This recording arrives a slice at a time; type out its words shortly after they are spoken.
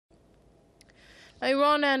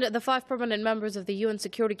Iran and the 5 permanent members of the UN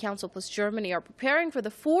Security Council plus Germany are preparing for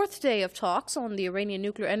the 4th day of talks on the Iranian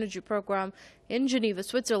nuclear energy program in Geneva,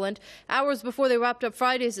 Switzerland. Hours before they wrapped up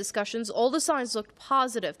Friday's discussions, all the signs looked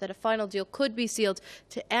positive that a final deal could be sealed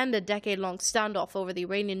to end a decade-long standoff over the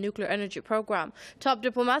Iranian nuclear energy program. Top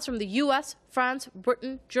diplomats from the US, France,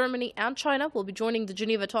 Britain, Germany and China will be joining the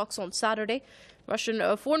Geneva talks on Saturday.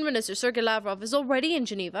 Russian Foreign Minister Sergei Lavrov is already in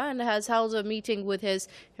Geneva and has held a meeting with his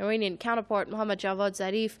Iranian counterpart Mohammad Javad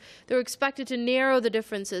Zarif. They're expected to narrow the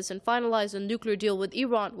differences and finalize a nuclear deal with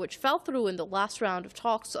Iran, which fell through in the last round of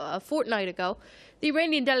talks a fortnight ago. The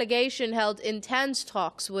Iranian delegation held intense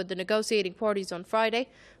talks with the negotiating parties on Friday.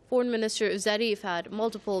 Foreign Minister Zarif had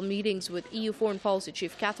multiple meetings with EU Foreign Policy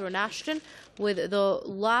Chief Catherine Ashton, with the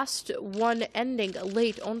last one ending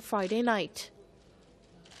late on Friday night.